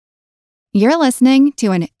You're listening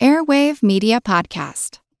to an Airwave Media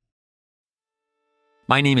Podcast.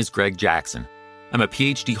 My name is Greg Jackson. I'm a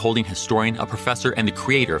PhD-holding historian, a professor, and the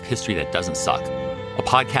creator of History That Doesn't Suck, a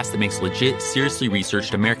podcast that makes legit, seriously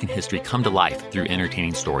researched American history come to life through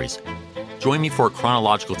entertaining stories. Join me for a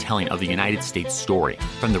chronological telling of the United States story,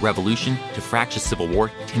 from the Revolution to fractious Civil War,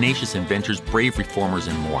 tenacious inventors, brave reformers,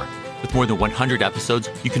 and more. With more than 100 episodes,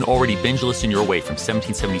 you can already binge listen your way from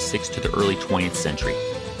 1776 to the early 20th century.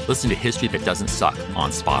 Listen to History That Doesn't Suck on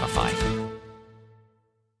Spotify.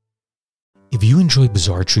 If you enjoy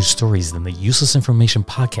bizarre true stories, then the Useless Information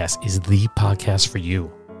Podcast is the podcast for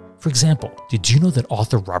you. For example, did you know that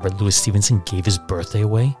author Robert Louis Stevenson gave his birthday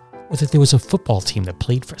away? Or that there was a football team that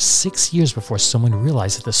played for 6 years before someone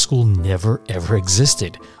realized that the school never ever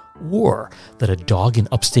existed? Or that a dog in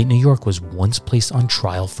upstate New York was once placed on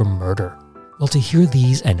trial for murder? Well, to hear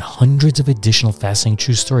these and hundreds of additional fascinating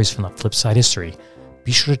true stories from the Flipside history,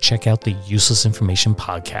 be sure to check out the Useless Information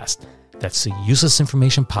Podcast. That's the Useless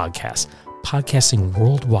Information Podcast, podcasting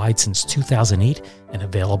worldwide since 2008 and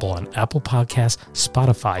available on Apple Podcasts,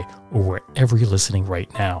 Spotify, or wherever you're listening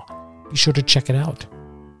right now. Be sure to check it out.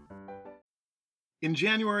 In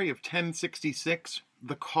January of 1066,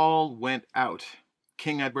 the call went out.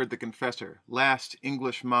 King Edward the Confessor, last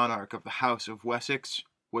English monarch of the House of Wessex,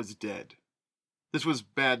 was dead. This was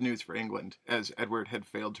bad news for England, as Edward had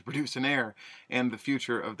failed to produce an heir, and the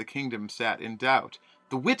future of the kingdom sat in doubt.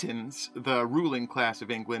 The Wittens, the ruling class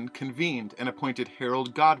of England, convened and appointed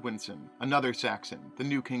Harold Godwinson, another Saxon, the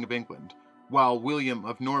new king of England, while William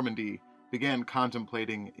of Normandy began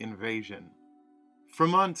contemplating invasion. For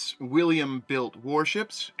months, William built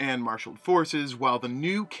warships and marshaled forces, while the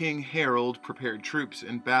new King Harold prepared troops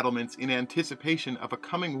and battlements in anticipation of a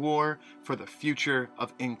coming war for the future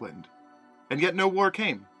of England. And yet no war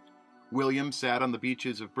came. William sat on the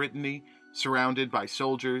beaches of Brittany, surrounded by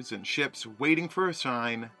soldiers and ships, waiting for a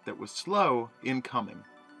sign that was slow in coming.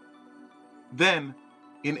 Then,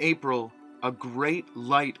 in April, a great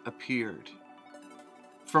light appeared.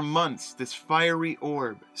 For months, this fiery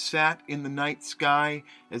orb sat in the night sky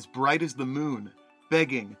as bright as the moon,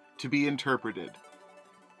 begging to be interpreted.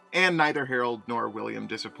 And neither Harold nor William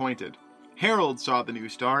disappointed. Harold saw the new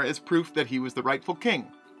star as proof that he was the rightful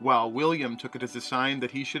king, while William took it as a sign that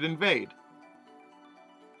he should invade.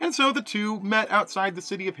 And so the two met outside the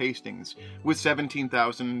city of Hastings, with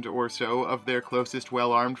 17,000 or so of their closest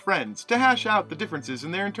well-armed friends, to hash out the differences in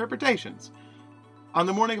their interpretations. On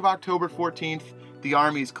the morning of October 14th, the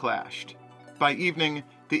armies clashed. By evening,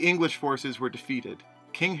 the English forces were defeated,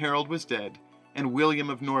 King Harold was dead, and William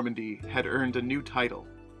of Normandy had earned a new title,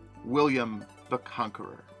 William the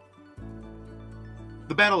Conqueror.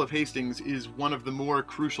 The Battle of Hastings is one of the more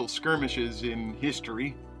crucial skirmishes in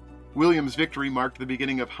history. William's victory marked the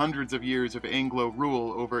beginning of hundreds of years of Anglo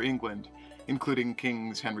rule over England, including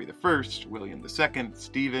Kings Henry I, William II,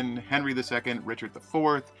 Stephen, Henry II, Richard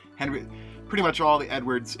IV, pretty much all the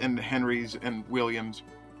Edwards and Henrys and Williams.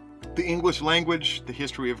 The English language, the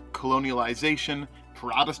history of colonialization,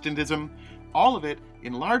 Protestantism, all of it,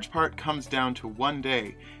 in large part, comes down to one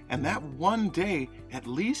day. And that one day, at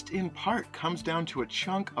least in part, comes down to a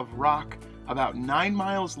chunk of rock about 9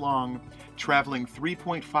 miles long, traveling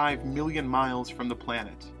 3.5 million miles from the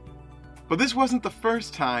planet. But this wasn't the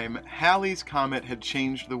first time Halley's Comet had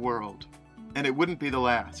changed the world, and it wouldn't be the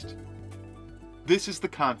last. This is The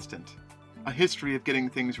Constant, a history of getting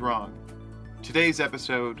things wrong. Today's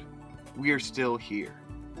episode, we are still here.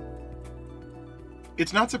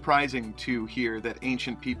 It's not surprising to hear that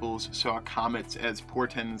ancient peoples saw comets as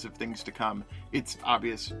portents of things to come. It's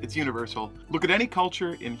obvious, it's universal. Look at any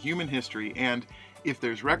culture in human history, and if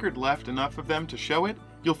there's record left enough of them to show it,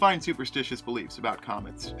 you'll find superstitious beliefs about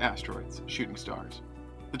comets, asteroids, shooting stars.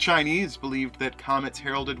 The Chinese believed that comets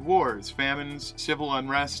heralded wars, famines, civil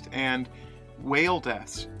unrest, and whale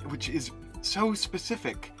deaths, which is so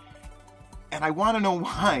specific. And I want to know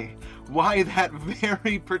why that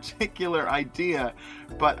very particular idea,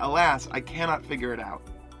 but alas, I cannot figure it out.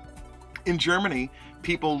 In Germany,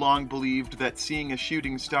 people long believed that seeing a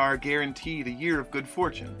shooting star guaranteed a year of good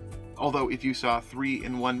fortune, although if you saw 3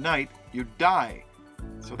 in one night, you'd die.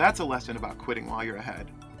 So that's a lesson about quitting while you're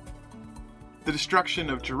ahead. The destruction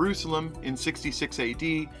of Jerusalem in 66 AD,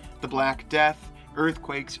 the Black Death,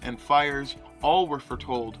 earthquakes, and fires all were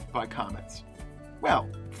foretold by comets. Well,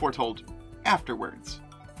 foretold afterwards.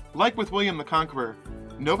 Like with William the Conqueror,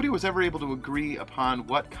 nobody was ever able to agree upon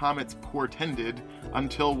what comets portended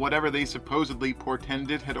until whatever they supposedly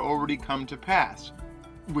portended had already come to pass,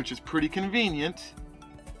 which is pretty convenient.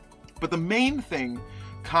 But the main thing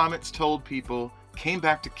comets told people came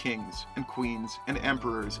back to kings and queens and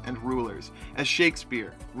emperors and rulers, as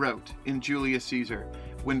Shakespeare wrote in Julius Caesar,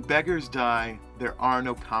 "When beggars die, there are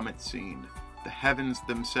no comets seen. The heavens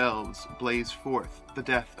themselves blaze forth the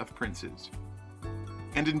death of princes."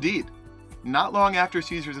 And indeed, not long after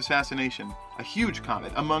Caesar's assassination, a huge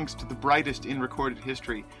comet, amongst the brightest in recorded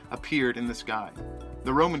history, appeared in the sky.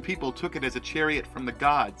 The Roman people took it as a chariot from the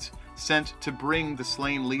gods, sent to bring the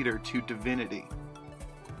slain leader to divinity.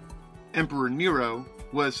 Emperor Nero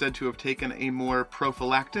was said to have taken a more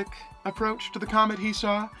prophylactic approach to the comet he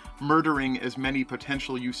saw, murdering as many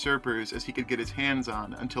potential usurpers as he could get his hands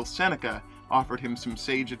on, until Seneca offered him some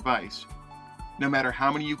sage advice. No matter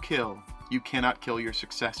how many you kill, you cannot kill your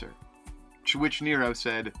successor. To which Nero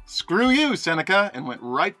said, "Screw you, Seneca," and went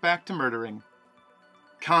right back to murdering.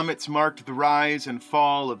 Comets marked the rise and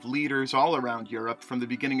fall of leaders all around Europe from the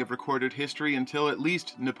beginning of recorded history until at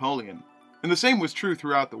least Napoleon. And the same was true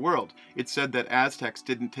throughout the world. It's said that Aztecs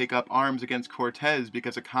didn't take up arms against Cortez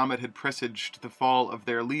because a comet had presaged the fall of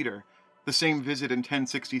their leader. The same visit in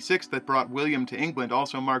 1066 that brought William to England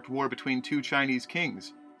also marked war between two Chinese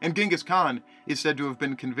kings. And Genghis Khan is said to have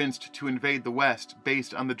been convinced to invade the West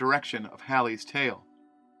based on the direction of Halley's tail.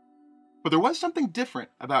 But there was something different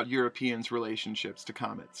about Europeans' relationships to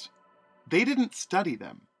comets. They didn't study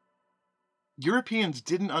them. Europeans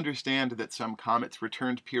didn't understand that some comets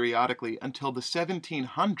returned periodically until the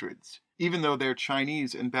 1700s, even though their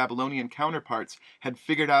Chinese and Babylonian counterparts had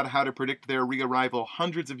figured out how to predict their rearrival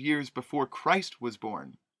hundreds of years before Christ was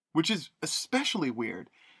born. Which is especially weird,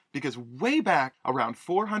 because way back around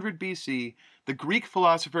 400 BC, the Greek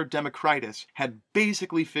philosopher Democritus had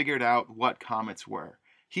basically figured out what comets were.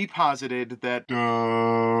 He posited that,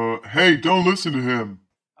 Hey, don't listen to him.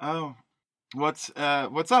 Oh, what's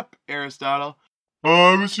up, Aristotle?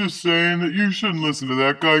 I was just saying that you shouldn't listen to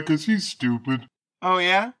that guy because he's stupid. Oh,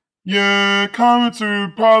 yeah? Yeah, comets are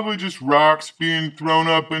probably just rocks being thrown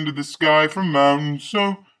up into the sky from mountains,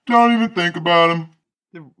 so don't even think about them.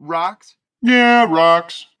 The rocks? Yeah,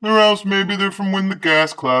 rocks. Or else maybe they're from when the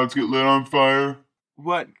gas clouds get lit on fire.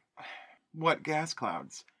 What gas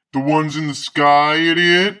clouds? The ones in the sky,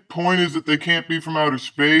 idiot. Point is that they can't be from outer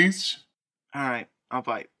space. Alright, I'll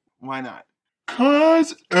bite. Why not?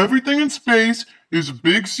 'Cause everything in space is a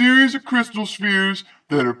big series of crystal spheres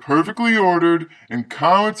that are perfectly ordered, and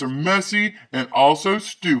comets are messy and also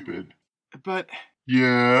stupid. But...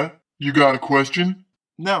 Yeah? You got a question?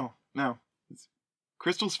 No. It's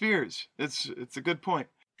crystal spheres. It's a good point.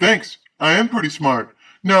 Thanks. I am pretty smart.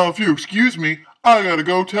 Now, if you excuse me, I gotta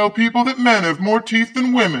go tell people that men have more teeth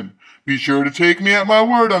than women. Be sure to take me at my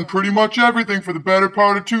word on pretty much everything for the better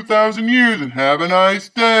part of 2,000 years, and have a nice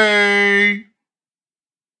day.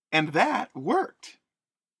 And that worked.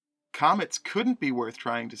 Comets couldn't be worth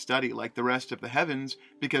trying to study like the rest of the heavens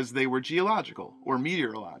because they were geological or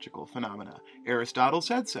meteorological phenomena. Aristotle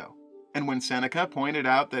said so. And when Seneca pointed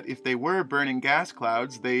out that if they were burning gas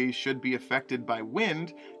clouds, they should be affected by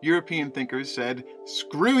wind, European thinkers said,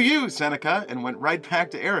 "Screw you, Seneca," and went right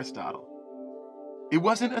back to Aristotle. It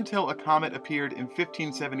wasn't until a comet appeared in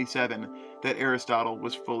 1577 that Aristotle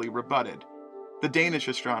was fully rebutted. The Danish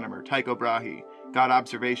astronomer Tycho Brahe got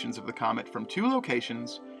observations of the comet from two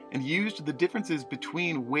locations and used the differences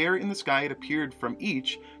between where in the sky it appeared from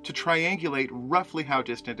each to triangulate roughly how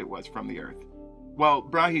distant it was from the Earth. While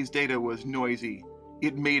Brahe's data was noisy,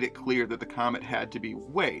 it made it clear that the comet had to be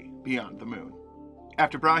way beyond the moon.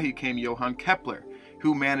 After Brahe came Johann Kepler,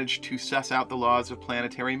 who managed to suss out the laws of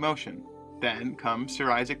planetary motion. Then comes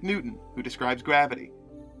Sir Isaac Newton, who describes gravity.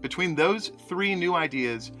 Between those three new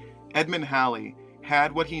ideas, Edmund Halley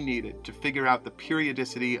had what he needed to figure out the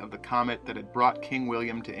periodicity of the comet that had brought King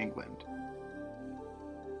William to England.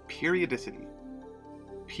 Periodicity.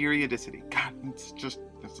 God,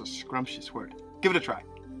 it's a scrumptious word. Give it a try.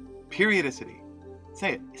 Periodicity.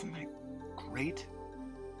 Say it. Isn't that great?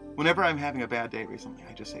 Whenever I'm having a bad day recently,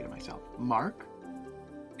 I just say to myself, Mark,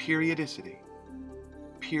 periodicity.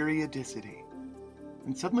 Periodicity.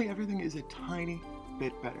 And suddenly everything is a tiny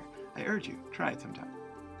bit better. I urge you, try it sometime.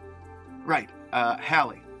 Right,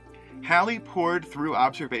 Halley. Halley pored through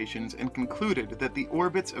observations and concluded that the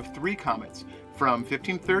orbits of three comets from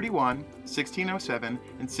 1531, 1607,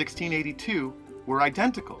 and 1682 were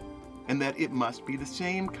identical, and that it must be the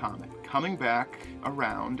same comet, coming back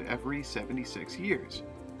around every 76 years.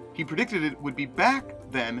 He predicted it would be back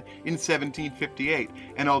then in 1758,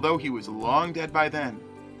 and although he was long dead by then,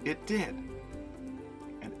 it did.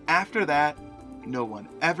 And after that, no one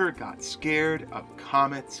ever got scared of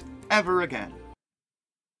comets ever again.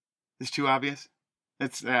 Is too obvious?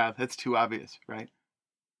 That's too obvious, right?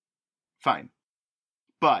 Fine.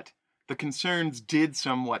 But the concerns did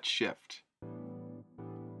somewhat shift.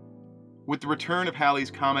 With the return of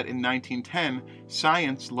Halley's Comet in 1910,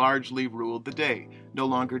 science largely ruled the day. No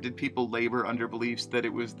longer did people labor under beliefs that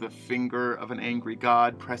it was the finger of an angry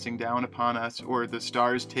god pressing down upon us, or the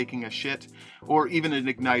stars taking a shit, or even an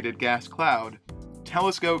ignited gas cloud.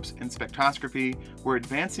 Telescopes and spectroscopy were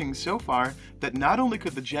advancing so far that not only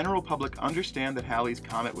could the general public understand that Halley's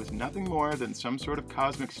Comet was nothing more than some sort of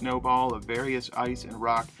cosmic snowball of various ice and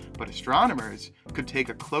rock, but astronomers could take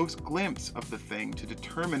a close glimpse of the thing to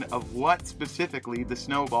determine of what specifically the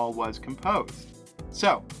snowball was composed.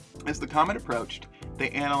 So, as the comet approached,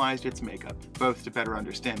 they analyzed its makeup, both to better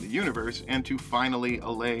understand the universe and to finally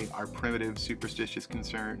allay our primitive superstitious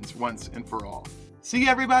concerns once and for all. "See,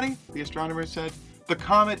 everybody," the astronomers said, "the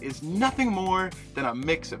comet is nothing more than a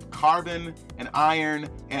mix of carbon and iron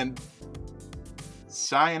and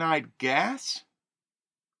cyanide gas?"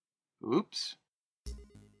 Oops.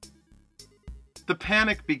 The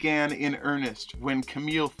panic began in earnest when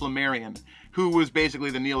Camille Flammarion, who was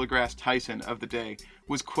basically the Neil deGrasse Tyson of the day,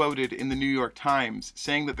 was quoted in the New York Times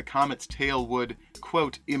saying that the comet's tail would,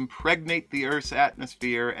 quote, impregnate the Earth's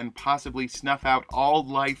atmosphere and possibly snuff out all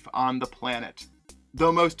life on the planet.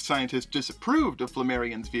 Though most scientists disapproved of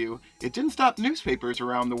Flammarion's view, it didn't stop newspapers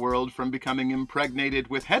around the world from becoming impregnated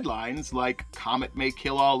with headlines like "Comet may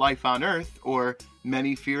kill all life on Earth," or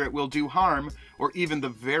 "Many fear it will do harm," or even the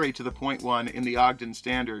very to-the-point one in the Ogden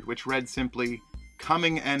Standard, which read simply,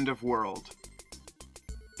 "Coming End of World."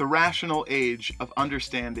 The rational age of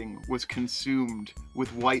understanding was consumed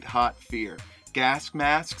with white-hot fear. Gas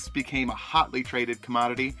masks became a hotly traded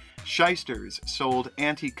commodity. Shysters sold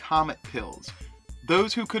anti-comet pills.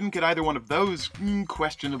 Those who couldn't get either one of those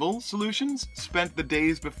questionable solutions spent the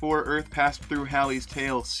days before Earth passed through Halley's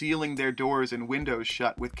tail sealing their doors and windows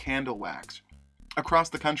shut with candle wax. Across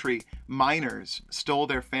the country, miners stole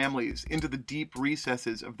their families into the deep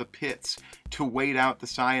recesses of the pits to wait out the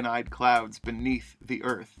cyanide clouds beneath the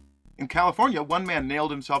Earth. In California, one man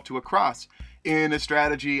nailed himself to a cross in a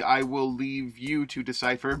strategy I will leave you to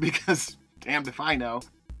decipher because damned if I know.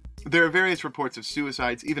 There are various reports of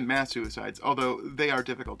suicides, even mass suicides, although they are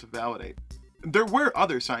difficult to validate. There were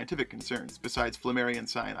other scientific concerns besides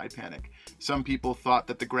Flammarion's cyanide panic. Some people thought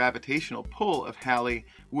that the gravitational pull of Halley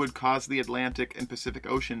would cause the Atlantic and Pacific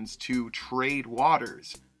Oceans to trade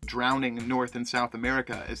waters, drowning North and South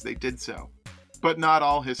America as they did so. But not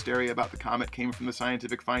all hysteria about the comet came from the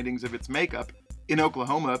scientific findings of its makeup. In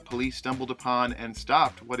Oklahoma, police stumbled upon and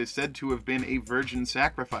stopped what is said to have been a virgin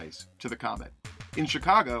sacrifice to the comet. In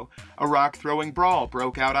Chicago, a rock-throwing brawl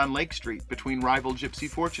broke out on Lake Street between rival gypsy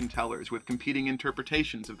fortune tellers with competing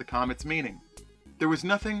interpretations of the comet's meaning. There was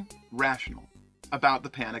nothing rational about the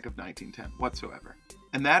panic of 1910 whatsoever,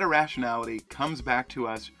 and that irrationality comes back to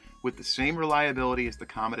us with the same reliability as the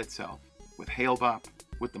comet itself, with Hale-Bopp,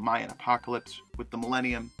 with the Mayan apocalypse, with the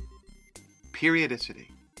millennium.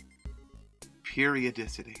 Periodicity.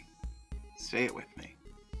 Periodicity. Say it with me.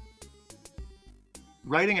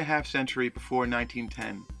 Writing a half-century before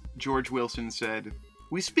 1910, George Wilson said,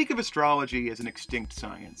 "We speak of astrology as an extinct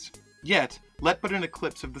science. Yet, let but an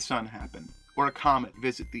eclipse of the sun happen, or a comet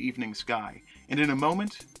visit the evening sky, and in a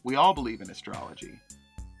moment we all believe in astrology.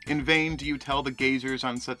 In vain do you tell the gazers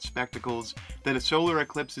on such spectacles that a solar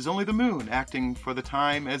eclipse is only the moon acting for the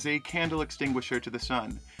time as a candle extinguisher to the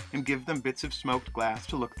sun, and give them bits of smoked glass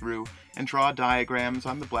to look through, and draw diagrams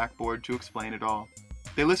on the blackboard to explain it all.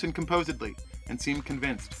 They listen composedly, and seem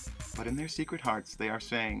convinced, but in their secret hearts they are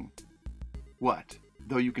saying, 'What,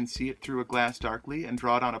 though you can see it through a glass darkly and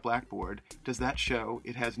draw it on a blackboard, does that show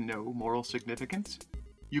it has no moral significance?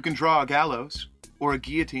 You can draw a gallows, or a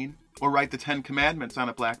guillotine, or write the 10 Commandments on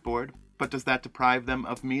a blackboard, but does that deprive them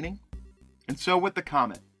of meaning?' And so with the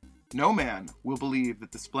comet. No man will believe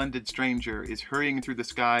that the splendid stranger is hurrying through the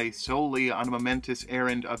sky solely on a momentous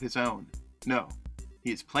errand of his own. No,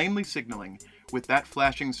 he is plainly signaling, with that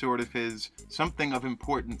flashing sword of his, something of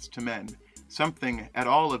importance to men, something, at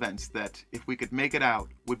all events, that, if we could make it out,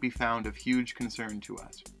 would be found of huge concern to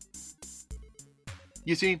us."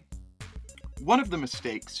 You see, one of the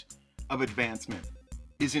mistakes of advancement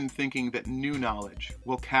is in thinking that new knowledge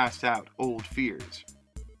will cast out old fears,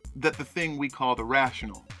 that the thing we call the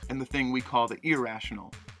rational and the thing we call the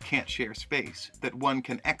irrational can't share space, that one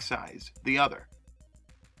can excise the other.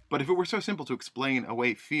 But if it were so simple to explain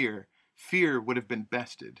away fear, fear would have been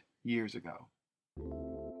bested years ago.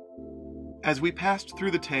 As we passed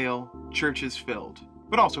through the tail, churches filled,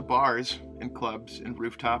 but also bars and clubs and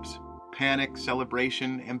rooftops, panic,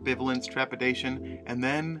 celebration, ambivalence, trepidation, and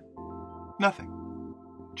then nothing.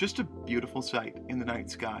 Just a beautiful sight in the night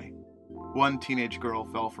sky. One teenage girl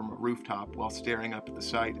fell from a rooftop while staring up at the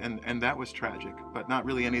sight, and that was tragic, but not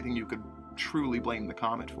really anything you could truly blame the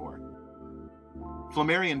comet for.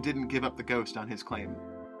 Flammarion didn't give up the ghost on his claim.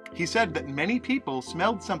 He said that many people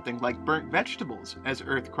smelled something like burnt vegetables as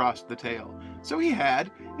Earth crossed the tail, so he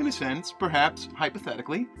had, in a sense, perhaps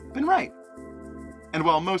hypothetically, been right. And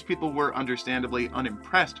while most people were understandably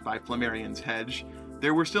unimpressed by Flammarion's hedge,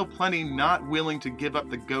 there were still plenty not willing to give up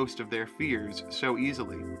the ghost of their fears so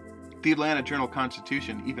easily. The Atlanta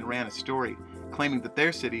Journal-Constitution even ran a story claiming that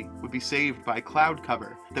their city would be saved by cloud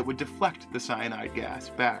cover that would deflect the cyanide gas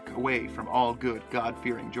back away from all good,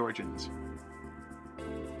 God-fearing Georgians.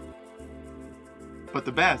 But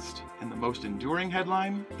the best and the most enduring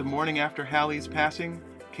headline the morning after Halley's passing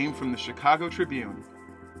came from the Chicago Tribune.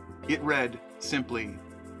 It read simply,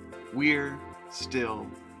 "We're still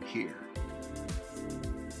here."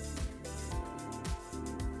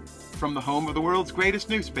 From the home of the world's greatest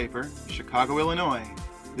newspaper, Chicago, Illinois,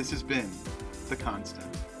 this has been The Constant.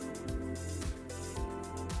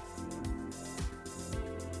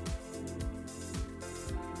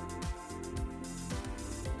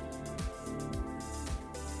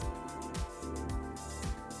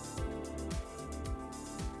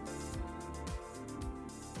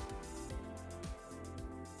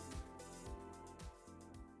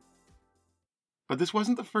 But this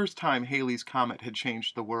wasn't the first time Halley's Comet had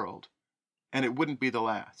changed the world, and it wouldn't be the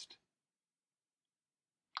last.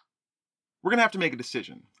 We're going to have to make a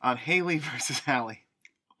decision on Halley versus Halley.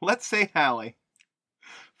 Let's say Halley.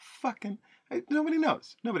 Nobody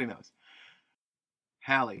knows. Nobody knows.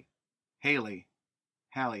 Halley. Halley.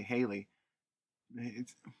 Halley. Halley.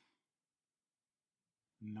 It's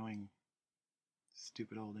annoying,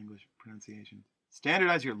 stupid old English pronunciation.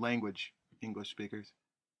 Standardize your language, English speakers.